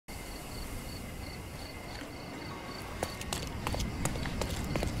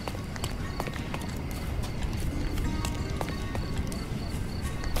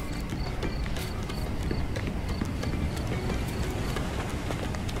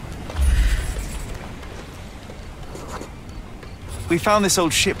We found this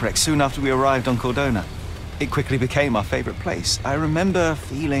old shipwreck soon after we arrived on Cordona. It quickly became our favorite place. I remember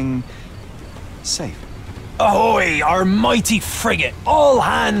feeling safe. Ahoy, our mighty frigate! All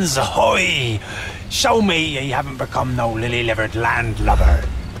hands ahoy! Show me ye haven't become no lily-livered landlubber.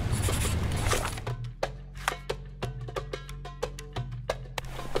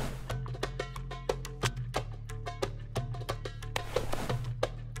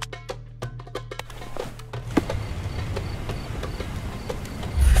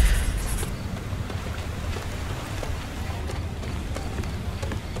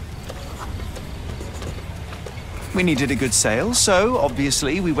 We needed a good sail, so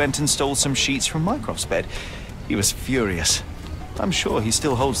obviously we went and stole some sheets from Mycroft's bed. He was furious. I'm sure he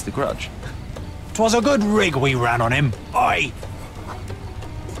still holds the grudge. 'Twas a good rig we ran on him. Aye.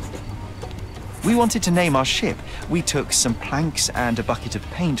 We wanted to name our ship. We took some planks and a bucket of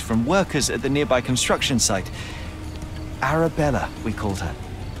paint from workers at the nearby construction site. Arabella, we called her.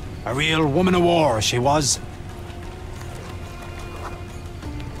 A real woman of war, she was.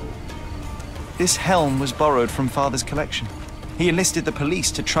 This helm was borrowed from Father's collection. He enlisted the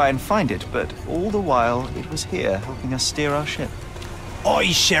police to try and find it, but all the while it was here helping us steer our ship. Aye,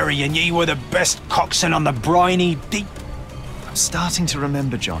 Sherry, and ye were the best coxswain on the briny deep. I'm starting to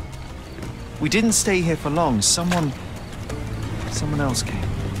remember, John. We didn't stay here for long. Someone else came.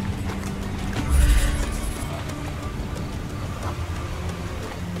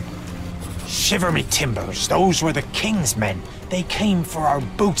 Shiver me timbers, those were the king's men. They came for our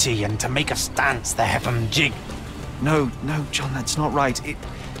booty and to make us dance the Hep'em jig. No, John, that's not right.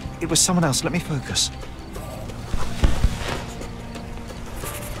 It was someone else. Let me focus.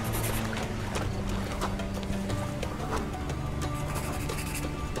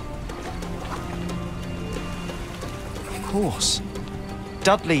 Of course.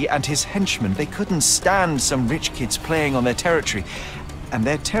 Dudley and his henchmen, they couldn't stand some rich kids playing on their territory. And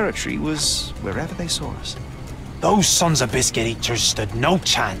their territory was wherever they saw us. Those sons of biscuit eaters stood no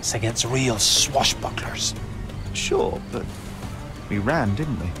chance against real swashbucklers. Sure, but we ran,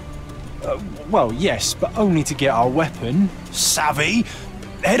 didn't we? Well, yes, but only to get our weapon. Savvy?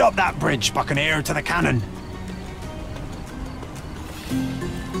 Head up that bridge, buccaneer, to the cannon.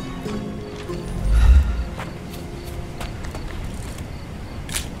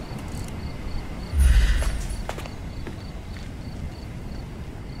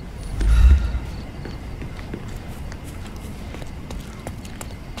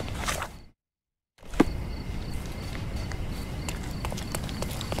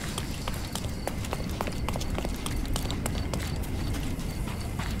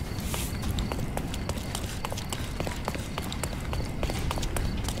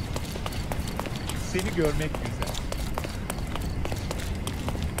 Seni görmek güzel.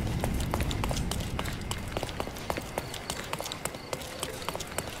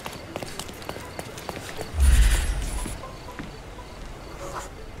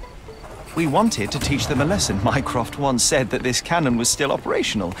 We wanted to teach them a lesson. Mycroft once said that this cannon was still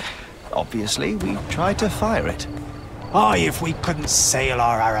operational. Obviously, we tried to fire it. Aye, if we couldn't sail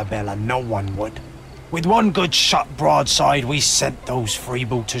our Arabella, no one would. With one good shot broadside, we sent those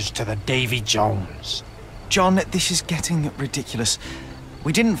freebooters to the Davy Jones. John, this is getting ridiculous.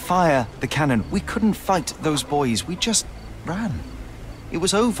 We didn't fire the cannon. We couldn't fight those boys. We just ran. It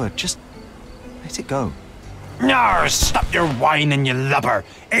was over. Just let it go. Nar, stop your whining, you lubber.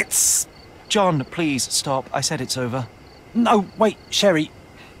 It's... John, please stop. I said it's over. No, wait, Sherry.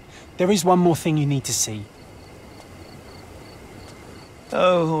 There is one more thing you need to see.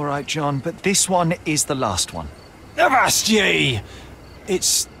 Oh, all right, John, but this one is the last one. Avast ye!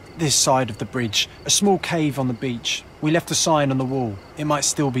 It's this side of the bridge, a small cave on the beach. We left a sign on the wall. It might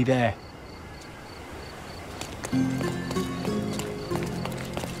still be there.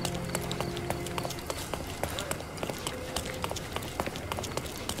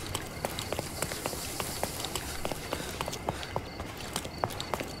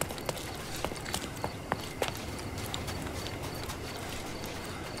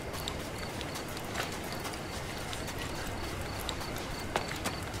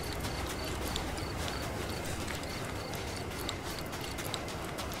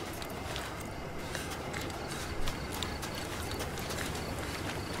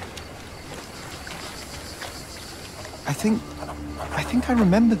 I think I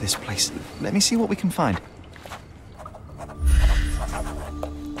remember this place. Let me see what we can find.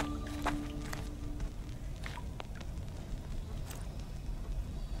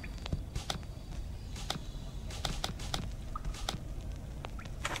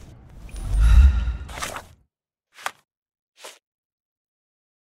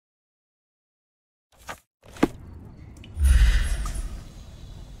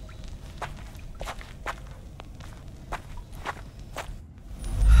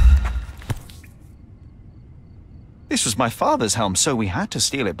 This was my father's helm, so we had to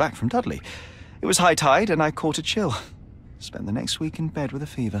steal it back from Dudley. It was high tide, and I caught a chill. Spent the next week in bed with a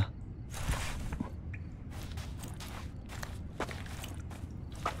fever.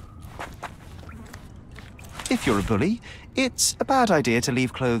 If you're a bully, it's a bad idea to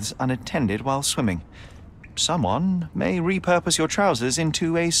leave clothes unattended while swimming. Someone may repurpose your trousers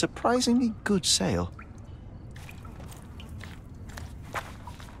into a surprisingly good sail.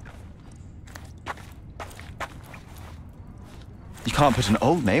 You can't put an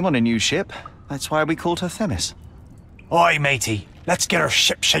old name on a new ship. That's why we called her Themis. Oi, matey, let's get her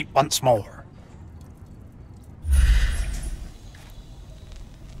ship-shape once more.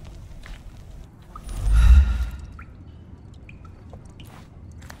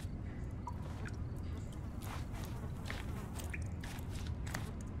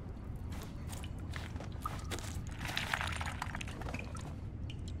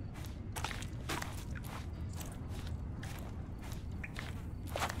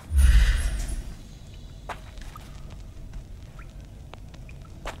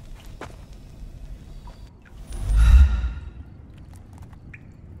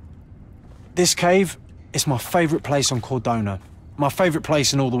 This cave is my favourite place on Cordona. My favourite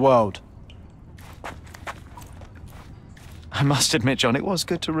place in all the world. I must admit, John, it was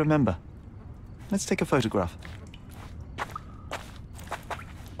good to remember. Let's take a photograph.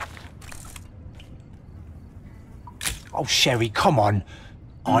 Oh, Sherry, come on.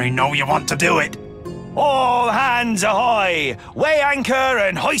 I know you want to do it. All hands ahoy! Weigh anchor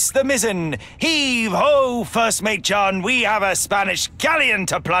and hoist the mizzen! Heave ho, First Mate John! We have a Spanish galleon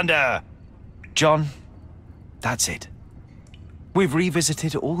to plunder! John, that's it. We've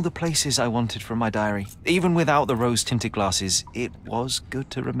revisited all the places I wanted from my diary. Even without the rose-tinted glasses, it was good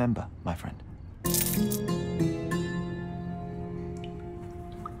to remember, my friend.